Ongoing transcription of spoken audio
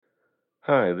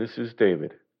Hi, this is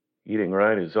David. Eating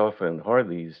right is often hard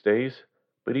these days,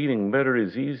 but eating better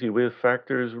is easy with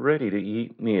Factor's ready to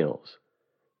eat meals.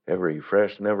 Every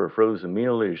fresh, never frozen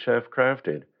meal is chef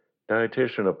crafted,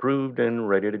 dietitian approved, and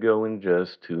ready to go in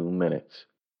just 2 minutes.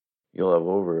 You'll have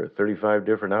over 35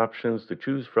 different options to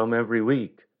choose from every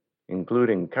week,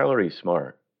 including Calorie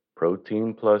Smart,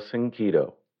 Protein Plus, and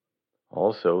Keto.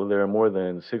 Also, there are more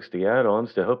than 60 add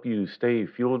ons to help you stay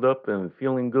fueled up and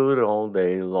feeling good all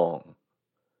day long.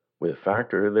 With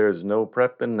Factor, there's no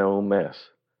prep and no mess.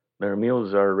 Their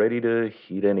meals are ready to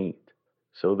heat and eat,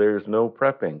 so there's no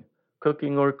prepping,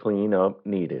 cooking, or clean up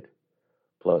needed.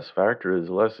 Plus, Factor is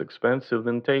less expensive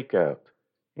than takeout,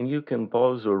 and you can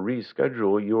pause or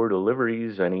reschedule your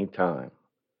deliveries anytime.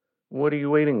 What are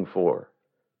you waiting for?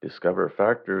 Discover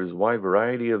Factor's wide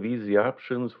variety of easy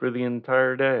options for the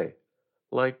entire day,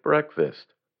 like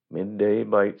breakfast, midday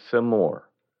bites, and more.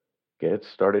 Get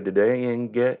started today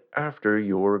and get after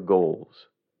your goals.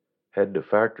 Head to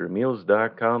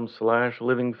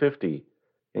factormeals.com/living50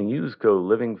 and use code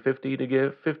living50 to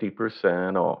get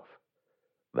 50% off.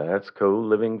 That's code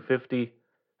living50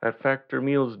 at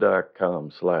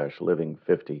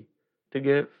factormeals.com/living50 to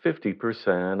get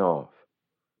 50% off.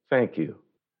 Thank you.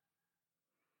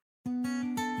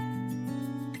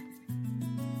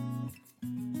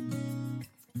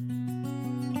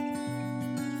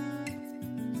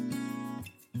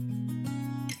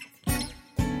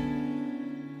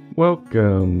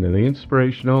 Welcome to the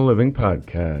Inspirational Living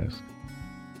Podcast.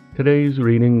 Today's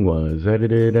reading was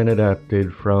edited and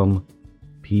adapted from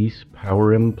Peace,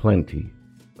 Power, and Plenty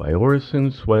by Orison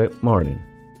Swett Martin,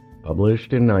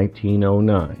 published in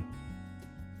 1909.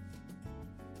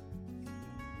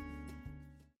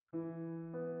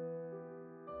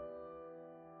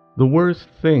 The worst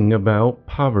thing about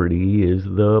poverty is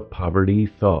the poverty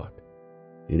thought.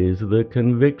 It is the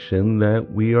conviction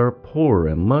that we are poor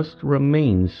and must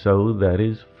remain so that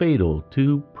is fatal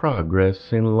to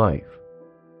progress in life.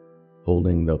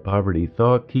 Holding the poverty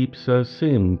thought keeps us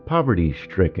in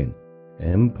poverty-stricken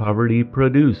and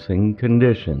poverty-producing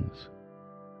conditions.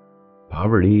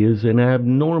 Poverty is an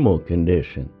abnormal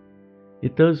condition.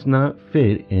 It does not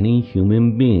fit any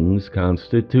human being's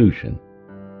constitution.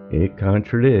 It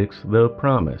contradicts the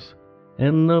promise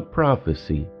and the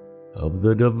prophecy of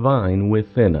the divine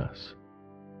within us.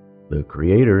 The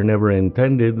Creator never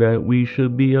intended that we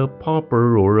should be a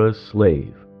pauper or a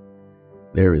slave.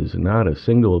 There is not a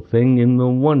single thing in the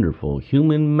wonderful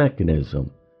human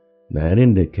mechanism that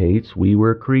indicates we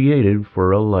were created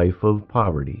for a life of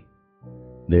poverty.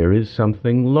 There is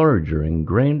something larger and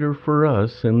grander for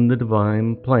us in the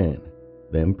divine plan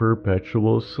than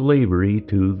perpetual slavery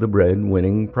to the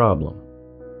bread-winning problem.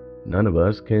 None of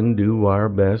us can do our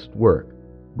best work,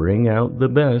 bring out the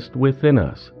best within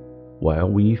us,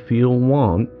 while we feel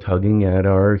want tugging at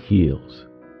our heels,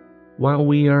 while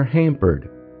we are hampered,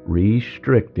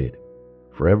 restricted,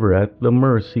 forever at the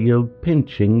mercy of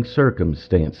pinching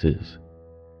circumstances.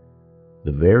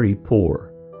 The very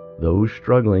poor, those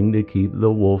struggling to keep the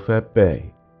wolf at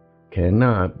bay,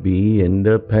 cannot be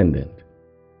independent.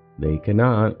 They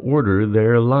cannot order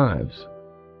their lives.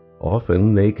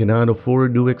 Often they cannot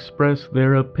afford to express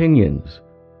their opinions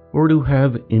or to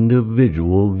have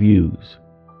individual views.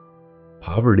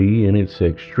 Poverty in its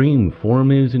extreme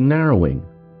form is narrowing,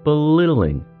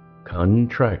 belittling,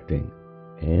 contracting,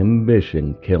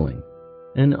 ambition-killing,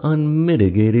 an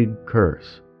unmitigated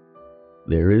curse.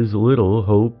 There is little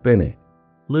hope in it,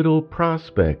 little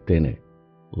prospect in it,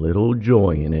 little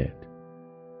joy in it.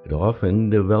 It often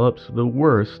develops the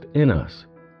worst in us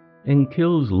and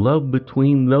kills love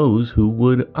between those who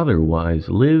would otherwise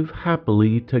live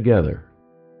happily together.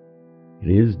 It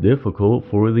is difficult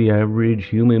for the average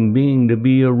human being to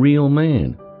be a real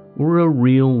man or a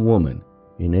real woman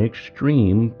in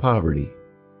extreme poverty.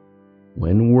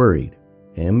 When worried,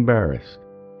 embarrassed,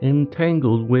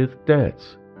 entangled with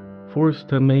debts, forced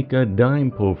to make a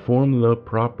dime perform the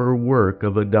proper work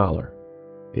of a dollar,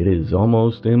 it is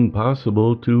almost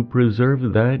impossible to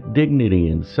preserve that dignity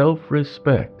and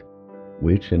self-respect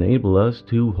which enable us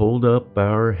to hold up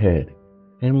our head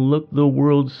and look the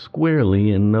world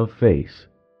squarely in the face.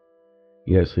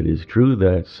 Yes, it is true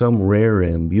that some rare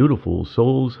and beautiful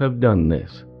souls have done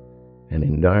this, and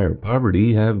in dire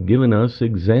poverty have given us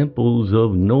examples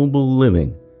of noble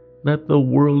living that the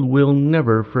world will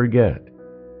never forget.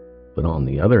 But on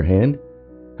the other hand,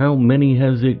 how many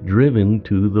has it driven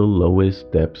to the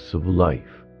lowest depths of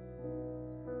life?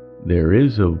 There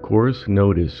is, of course,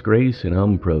 no disgrace in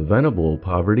unpreventable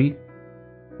poverty.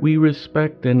 We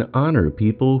respect and honor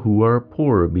people who are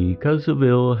poor because of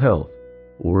ill health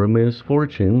or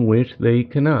misfortune which they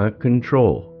cannot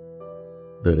control.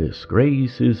 The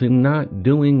disgrace is in not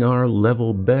doing our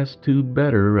level best to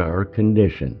better our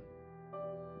condition.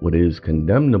 What is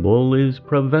condemnable is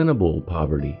preventable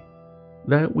poverty,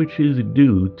 that which is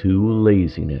due to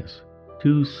laziness,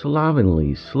 to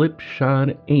slovenly,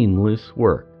 slipshod, aimless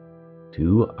work,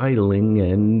 to idling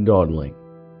and dawdling.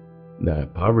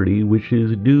 That poverty which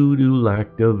is due to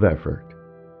lack of effort,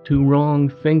 to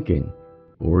wrong thinking,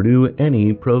 or to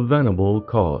any preventable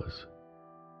cause.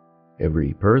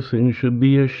 Every person should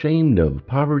be ashamed of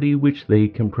poverty which they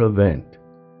can prevent,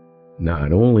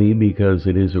 not only because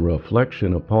it is a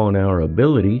reflection upon our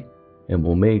ability and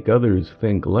will make others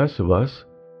think less of us,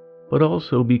 but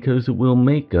also because it will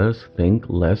make us think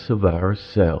less of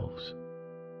ourselves.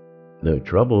 The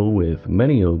trouble with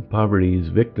many of poverty's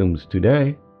victims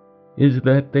today is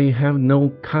that they have no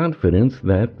confidence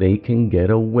that they can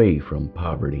get away from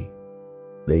poverty.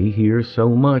 They hear so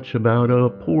much about a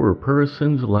poor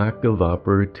person's lack of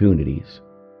opportunities,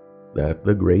 that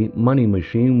the great money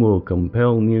machine will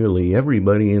compel nearly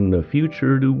everybody in the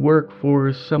future to work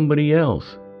for somebody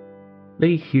else.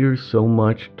 They hear so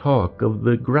much talk of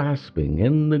the grasping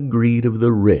and the greed of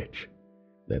the rich,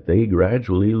 that they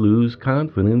gradually lose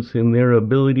confidence in their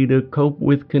ability to cope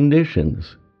with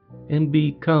conditions and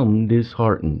become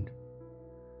disheartened.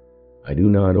 I do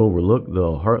not overlook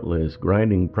the heartless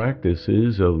grinding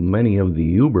practices of many of the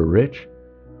uber-rich,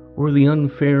 or the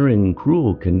unfair and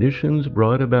cruel conditions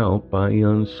brought about by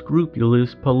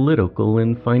unscrupulous political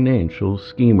and financial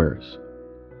schemers.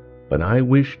 But I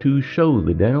wish to show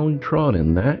the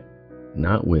downtrodden that,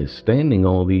 notwithstanding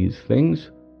all these things,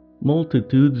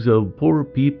 multitudes of poor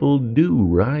people do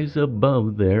rise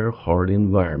above their hard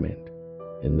environment,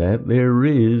 and that there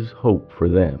is hope for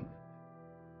them.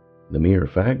 The mere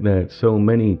fact that so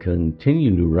many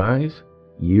continue to rise,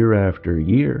 year after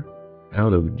year,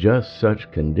 out of just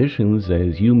such conditions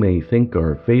as you may think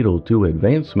are fatal to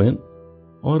advancement,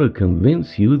 ought to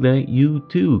convince you that you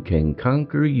too can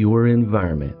conquer your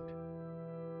environment.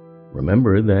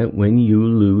 Remember that when you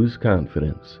lose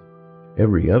confidence,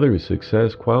 every other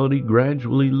success quality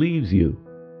gradually leaves you,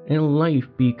 and life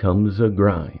becomes a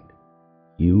grind.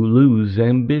 You lose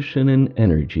ambition and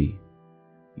energy.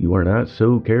 You are not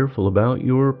so careful about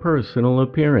your personal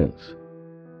appearance.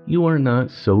 You are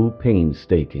not so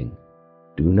painstaking.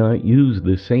 Do not use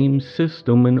the same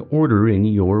system and order in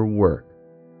your work.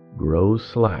 Grow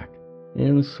slack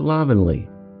and slovenly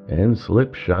and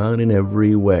slipshod in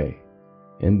every way,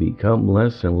 and become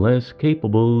less and less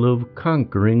capable of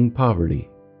conquering poverty.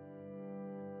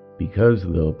 Because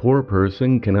the poor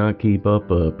person cannot keep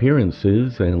up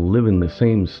appearances and live in the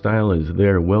same style as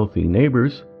their wealthy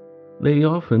neighbors, they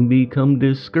often become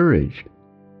discouraged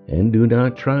and do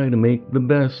not try to make the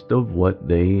best of what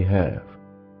they have.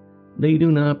 They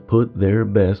do not put their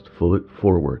best foot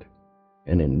forward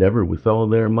and endeavor with all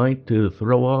their might to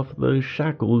throw off the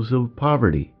shackles of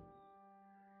poverty.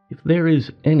 If there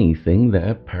is anything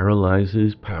that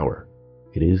paralyzes power,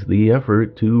 it is the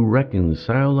effort to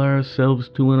reconcile ourselves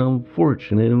to an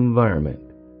unfortunate environment,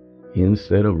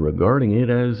 instead of regarding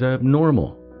it as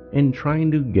abnormal and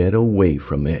trying to get away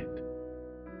from it.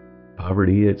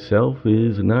 Poverty itself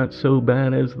is not so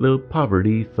bad as the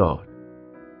poverty thought.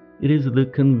 It is the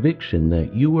conviction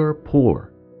that you are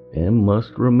poor and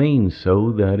must remain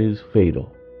so that is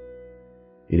fatal.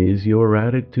 It is your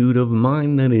attitude of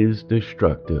mind that is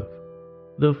destructive,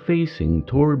 the facing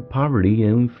toward poverty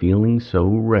and feeling so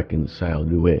reconciled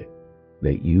to it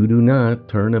that you do not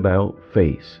turn about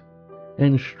face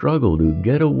and struggle to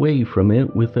get away from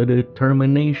it with a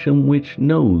determination which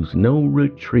knows no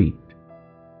retreat.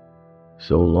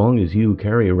 So long as you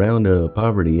carry around a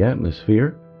poverty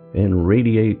atmosphere and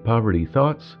radiate poverty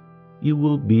thoughts, you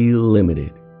will be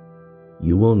limited.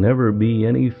 You will never be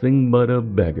anything but a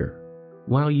beggar,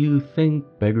 while you think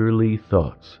beggarly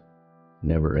thoughts.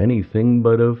 Never anything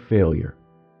but a failure,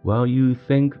 while you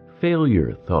think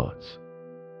failure thoughts.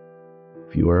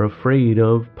 If you are afraid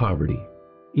of poverty,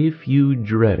 if you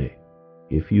dread it,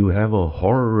 if you have a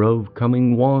horror of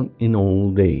coming want in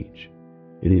old age,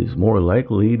 it is more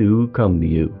likely to come to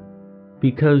you,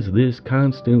 because this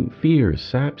constant fear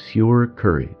saps your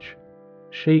courage,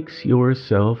 shakes your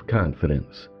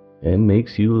self-confidence, and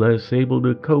makes you less able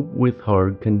to cope with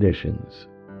hard conditions.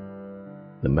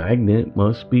 The magnet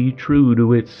must be true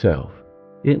to itself.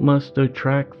 It must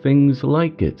attract things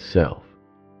like itself.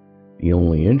 The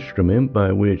only instrument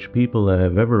by which people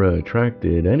have ever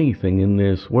attracted anything in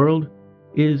this world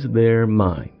is their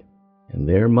mind, and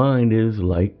their mind is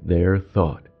like their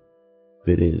thought.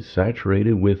 If it is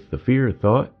saturated with the fear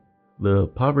thought, the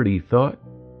poverty thought,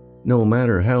 no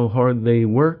matter how hard they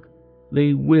work,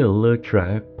 they will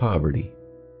attract poverty.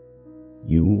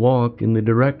 You walk in the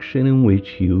direction in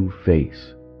which you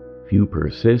face. If you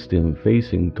persist in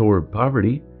facing toward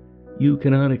poverty, you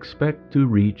cannot expect to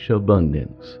reach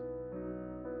abundance.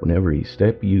 When every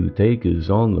step you take is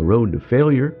on the road to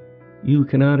failure, you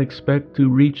cannot expect to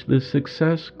reach the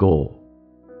success goal.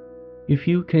 If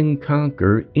you can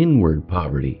conquer inward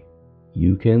poverty,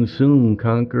 you can soon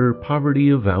conquer poverty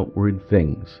of outward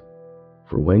things.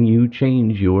 For when you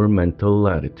change your mental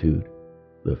attitude,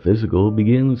 the physical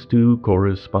begins to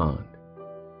correspond.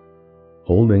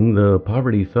 Holding the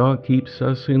poverty thought keeps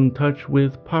us in touch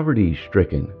with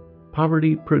poverty-stricken,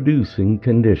 poverty-producing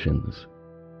conditions,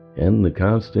 and the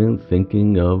constant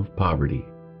thinking of poverty,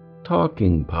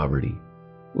 talking poverty,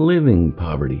 living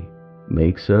poverty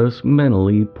makes us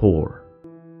mentally poor.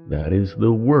 That is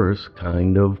the worst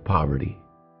kind of poverty.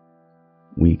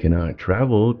 We cannot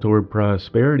travel toward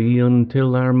prosperity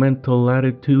until our mental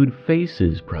attitude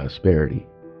faces prosperity.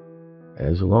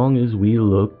 As long as we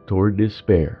look toward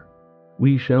despair,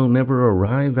 we shall never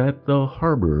arrive at the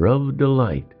harbor of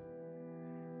delight.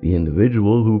 The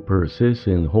individual who persists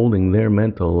in holding their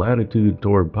mental attitude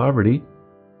toward poverty,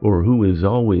 or who is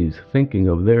always thinking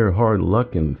of their hard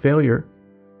luck and failure,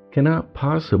 cannot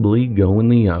possibly go in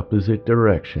the opposite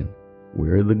direction,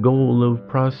 where the goal of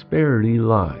prosperity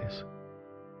lies.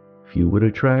 If you would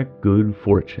attract good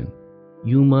fortune,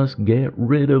 you must get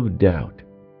rid of doubt.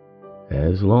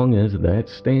 As long as that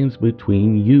stands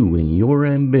between you and your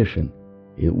ambition,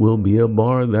 it will be a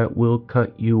bar that will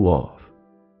cut you off.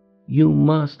 You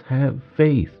must have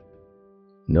faith.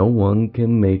 No one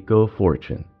can make a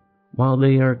fortune while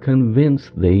they are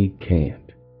convinced they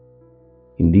can't.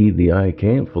 Indeed, the I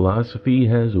can't philosophy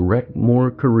has wrecked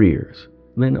more careers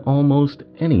than almost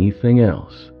anything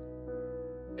else.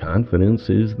 Confidence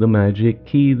is the magic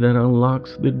key that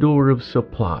unlocks the door of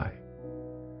supply.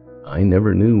 I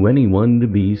never knew anyone to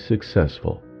be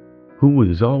successful who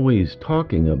was always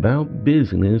talking about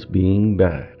business being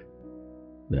bad.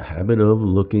 The habit of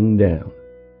looking down,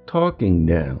 talking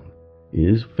down,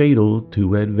 is fatal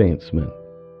to advancement.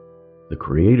 The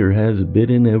Creator has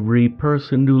bidden every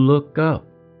person to look up,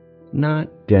 not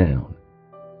down,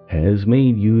 has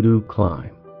made you to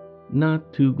climb,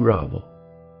 not to grovel.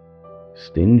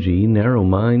 Stingy, narrow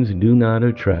minds do not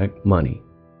attract money.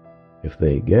 If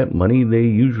they get money, they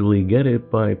usually get it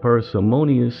by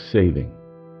parsimonious saving,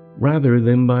 rather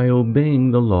than by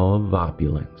obeying the law of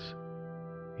opulence.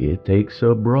 It takes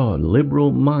a broad,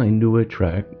 liberal mind to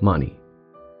attract money.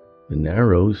 The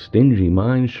narrow, stingy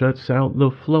mind shuts out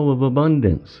the flow of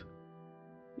abundance.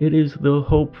 It is the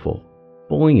hopeful,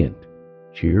 buoyant,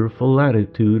 cheerful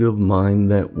attitude of mind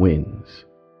that wins.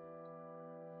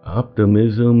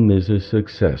 Optimism is a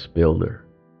success builder.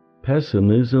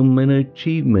 Pessimism an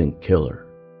achievement killer.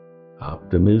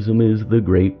 Optimism is the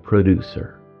great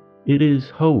producer. It is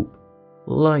hope,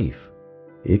 life.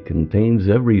 It contains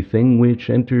everything which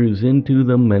enters into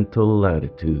the mental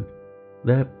attitude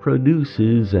that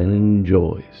produces and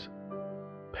enjoys.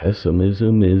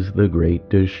 Pessimism is the great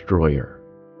destroyer.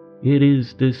 It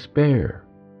is despair,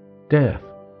 death.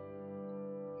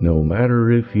 No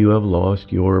matter if you have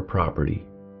lost your property,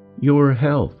 your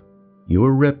health,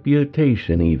 your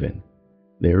reputation even,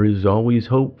 there is always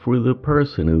hope for the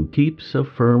person who keeps a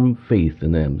firm faith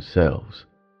in themselves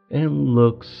and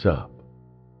looks up.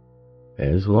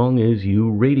 As long as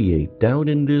you radiate doubt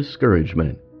and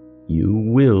discouragement, you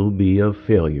will be a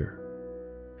failure.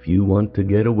 If you want to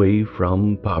get away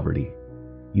from poverty,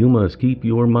 you must keep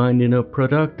your mind in a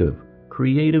productive,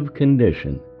 creative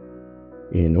condition.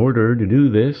 In order to do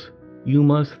this, you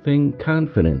must think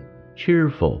confident,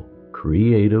 cheerful,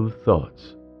 creative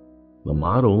thoughts. The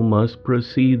model must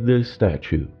precede the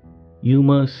statue. You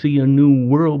must see a new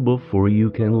world before you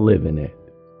can live in it.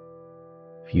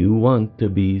 If you want to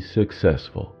be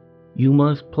successful, you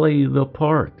must play the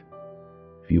part.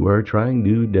 If you are trying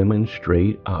to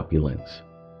demonstrate opulence,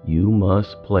 you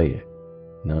must play it,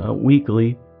 not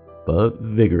weakly, but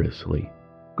vigorously,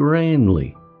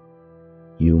 grandly.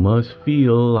 You must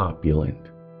feel opulent.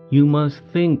 You must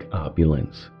think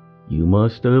opulence. You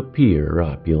must appear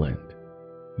opulent.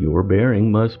 Your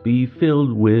bearing must be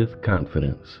filled with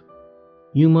confidence.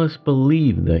 You must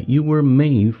believe that you were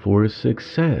made for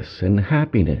success and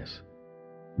happiness,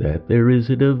 that there is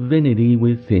a divinity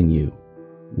within you,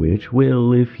 which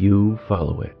will, if you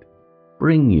follow it,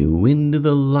 bring you into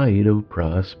the light of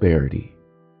prosperity.